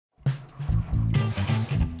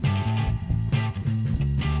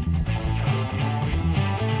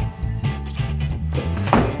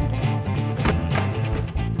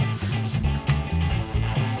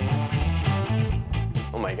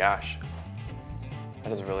gosh.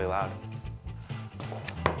 That is really loud.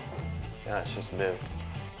 Yeah, it's just moved.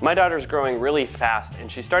 My daughter's growing really fast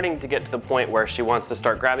and she's starting to get to the point where she wants to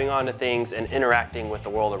start grabbing onto things and interacting with the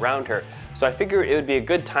world around her. So I figured it would be a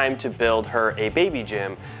good time to build her a baby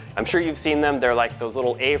gym. I'm sure you've seen them. They're like those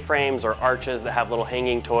little A-frames or arches that have little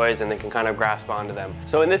hanging toys and they can kind of grasp onto them.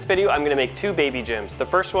 So in this video, I'm gonna make 2 baby gyms. The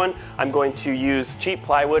first one, I'm going to use cheap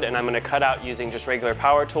plywood and I'm gonna cut out using just regular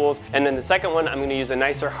power tools. And then the second one, I'm gonna use a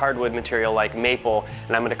nicer hardwood material like maple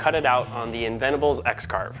and I'm gonna cut it out on the Inventables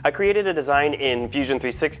X-Carve. I created a design in Fusion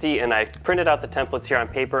 360 and I printed out the templates here on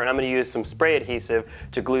paper and I'm gonna use some spray adhesive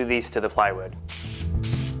to glue these to the plywood.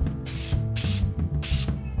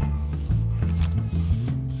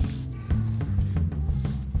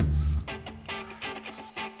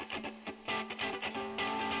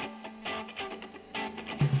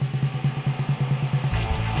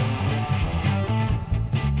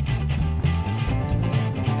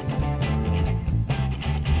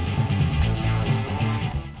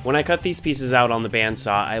 When I cut these pieces out on the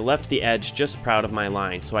bandsaw, I left the edge just proud of my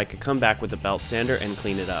line so I could come back with a belt sander and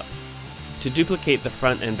clean it up. To duplicate the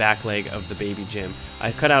front and back leg of the baby gym,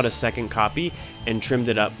 I cut out a second copy and trimmed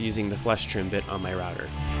it up using the flush trim bit on my router.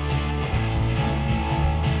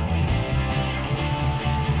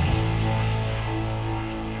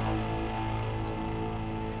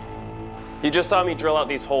 You just saw me drill out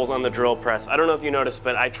these holes on the drill press. I don't know if you noticed,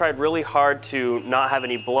 but I tried really hard to not have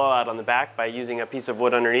any blowout on the back by using a piece of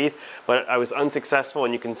wood underneath, but I was unsuccessful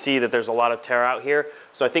and you can see that there's a lot of tear out here.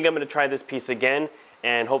 So I think I'm gonna try this piece again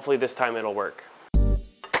and hopefully this time it'll work.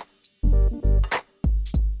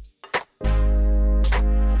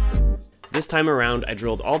 This time around, I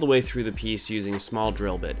drilled all the way through the piece using a small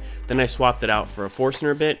drill bit. Then I swapped it out for a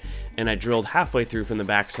Forstner bit, and I drilled halfway through from the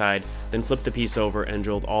back side, then flipped the piece over and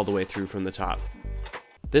drilled all the way through from the top.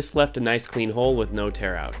 This left a nice clean hole with no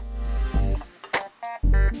tear out.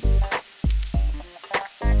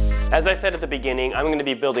 As I said at the beginning, I'm going to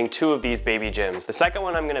be building 2 of these baby gyms. The second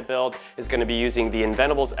one I'm going to build is going to be using the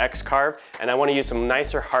Inventables X-Carve, and I want to use some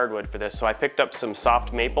nicer hardwood for this, so I picked up some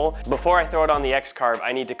soft maple. Before I throw it on the X-Carve,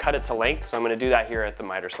 I need to cut it to length, so I'm going to do that here at the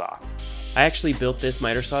miter saw. I actually built this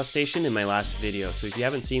miter saw station in my last video, so if you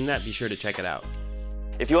haven't seen that, be sure to check it out.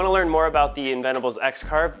 If you want to learn more about the Inventables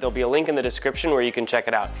X-Carve, there'll be a link in the description where you can check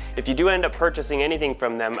it out. If you do end up purchasing anything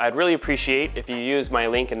from them, I'd really appreciate if you use my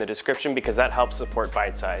link in the description because that helps support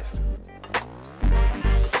Bite Size.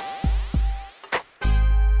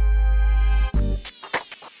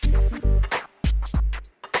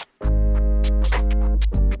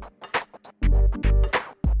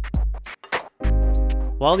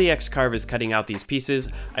 While the X-Carve is cutting out these pieces,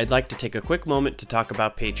 I'd like to take a quick moment to talk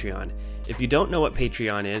about Patreon. If you don't know what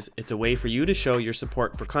Patreon is, it's a way for you to show your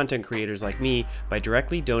support for content creators like me by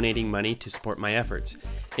directly donating money to support my efforts.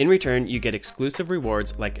 In return, you get exclusive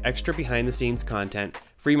rewards like extra behind-the-scenes content,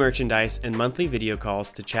 free merchandise, and monthly video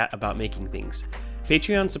calls to chat about making things.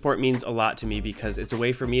 Patreon support means a lot to me because it's a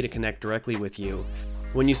way for me to connect directly with you.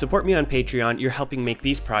 When you support me on Patreon, you're helping make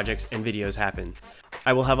these projects and videos happen.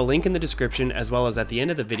 I will have a link in the description as well as at the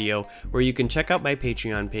end of the video where you can check out my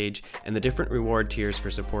Patreon page and the different reward tiers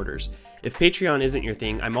for supporters. If Patreon isn't your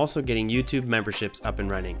thing, I'm also getting YouTube memberships up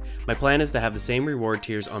and running. My plan is to have the same reward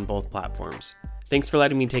tiers on both platforms. Thanks for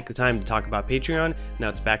letting me take the time to talk about Patreon. Now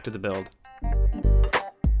it's back to the build.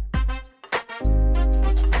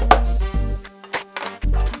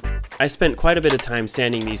 I spent quite a bit of time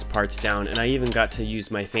sanding these parts down, and I even got to use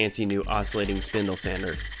my fancy new oscillating spindle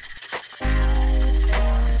sander.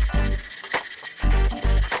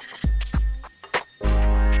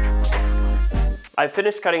 I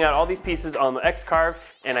finished cutting out all these pieces on the X-Carve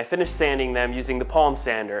and I finished sanding them using the palm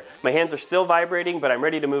sander. My hands are still vibrating, but I'm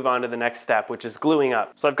ready to move on to the next step, which is gluing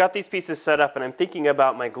up. So I've got these pieces set up and I'm thinking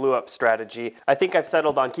about my glue up strategy. I think I've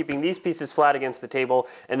settled on keeping these pieces flat against the table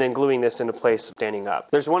and then gluing this into place standing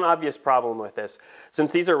up. There's one obvious problem with this.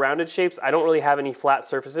 Since these are rounded shapes, I don't really have any flat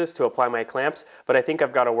surfaces to apply my clamps, but I think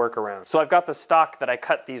I've got a workaround. So I've got the stock that I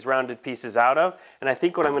cut these rounded pieces out of, and I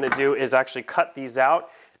think what I'm going to do is actually cut these out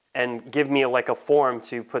and give me like a form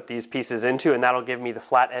to put these pieces into, and that'll give me the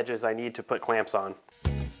flat edges I need to put clamps on.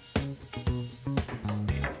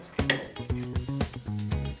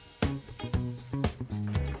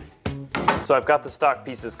 So I've got the stock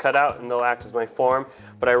pieces cut out and they'll act as my form,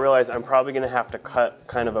 but I realize I'm probably going to have to cut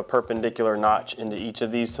kind of a perpendicular notch into each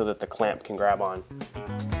of these so that the clamp can grab on.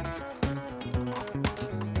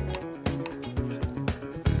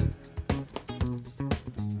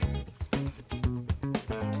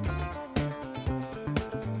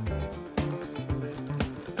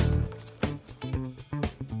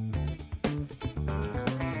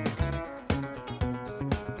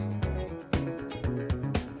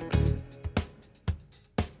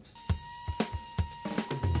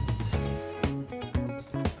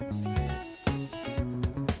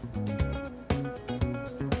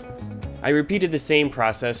 I repeated the same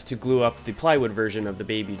process to glue up the plywood version of the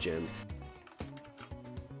baby gym.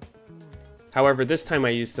 However, this time I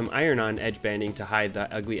used some iron-on edge banding to hide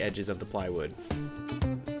the ugly edges of the plywood.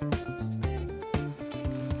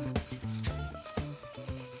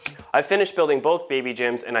 I've finished building both baby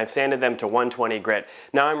gyms and I've sanded them to 120 grit.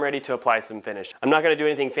 Now I'm ready to apply some finish. I'm not going to do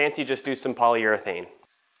anything fancy, just do some polyurethane.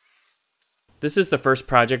 This is the first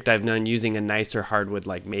project I've done using a nicer hardwood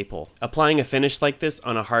like maple. Applying a finish like this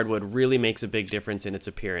on a hardwood really makes a big difference in its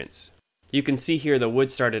appearance. You can see here the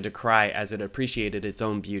wood started to cry as it appreciated its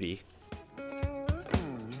own beauty.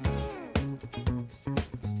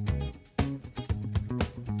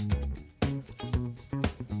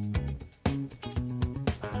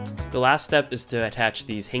 The last step is to attach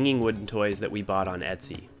these hanging wooden toys that we bought on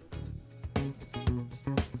Etsy.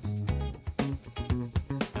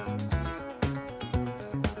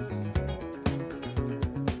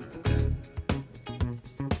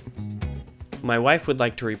 My wife would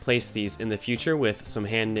like to replace these in the future with some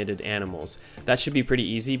hand-knitted animals. That should be pretty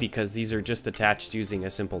easy because these are just attached using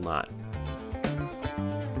a simple knot.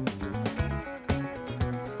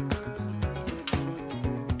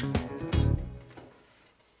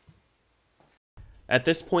 At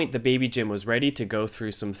this point, the baby gym was ready to go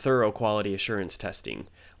through some thorough quality assurance testing.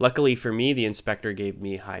 Luckily for me, the inspector gave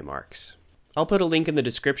me high marks. I'll put a link in the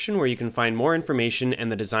description where you can find more information and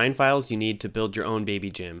the design files you need to build your own baby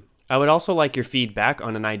gym. I would also like your feedback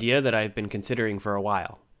on an idea that I've been considering for a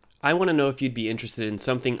while. I want to know if you'd be interested in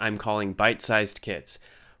something I'm calling bite-sized kits.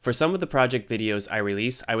 For some of the project videos I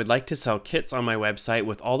release, I would like to sell kits on my website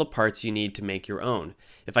with all the parts you need to make your own.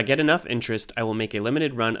 If I get enough interest, I will make a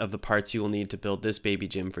limited run of the parts you will need to build this baby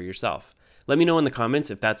gym for yourself. Let me know in the comments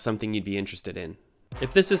if that's something you'd be interested in.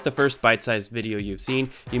 If this is the first bite-sized video you've seen,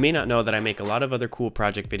 you may not know that I make a lot of other cool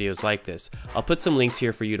project videos like this. I'll put some links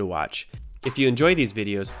here for you to watch. If you enjoy these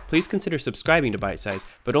videos, please consider subscribing to Bite Size,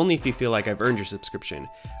 but only if you feel like I've earned your subscription.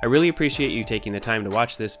 I really appreciate you taking the time to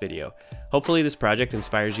watch this video. Hopefully this project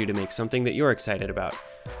inspires you to make something that you're excited about.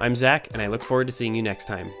 I'm Zach, and I look forward to seeing you next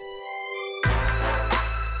time.